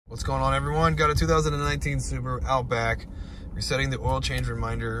What's going on, everyone? Got a 2019 Subaru Outback. Resetting the oil change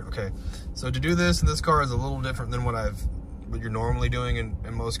reminder. Okay, so to do this in this car is a little different than what you're normally doing in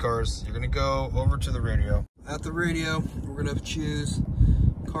most cars. You're gonna go over to the radio. At the radio, we're gonna choose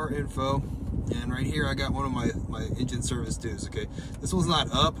car info, and right here I got one of my engine service dues. Okay, this one's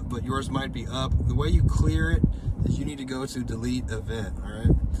not up, but yours might be up. The way you clear it is you need to go to delete event. All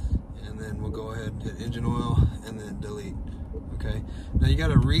right, and then we'll go ahead and hit engine oil and then delete. Okay, now you got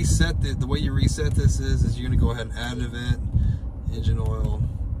to reset the way you reset this is you're going to go ahead and add an event, engine oil,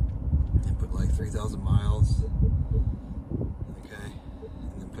 and put like 3,000 miles. Okay,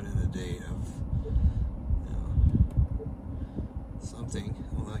 and then put in a date of something.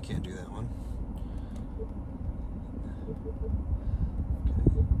 Well, I can't do that one. Okay,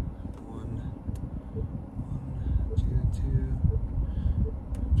 1, 2,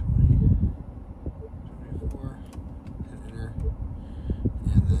 20, 24.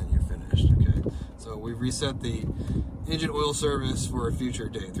 And then you're finished. Okay, so we've reset the engine oil service for a future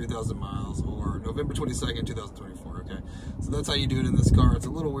date, 3,000 miles, or November 22nd, 2024. Okay, so that's how you do it in this car. It's a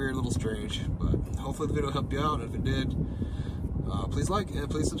little weird, a little strange, but hopefully the video helped you out. And if it did, please like and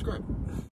please subscribe.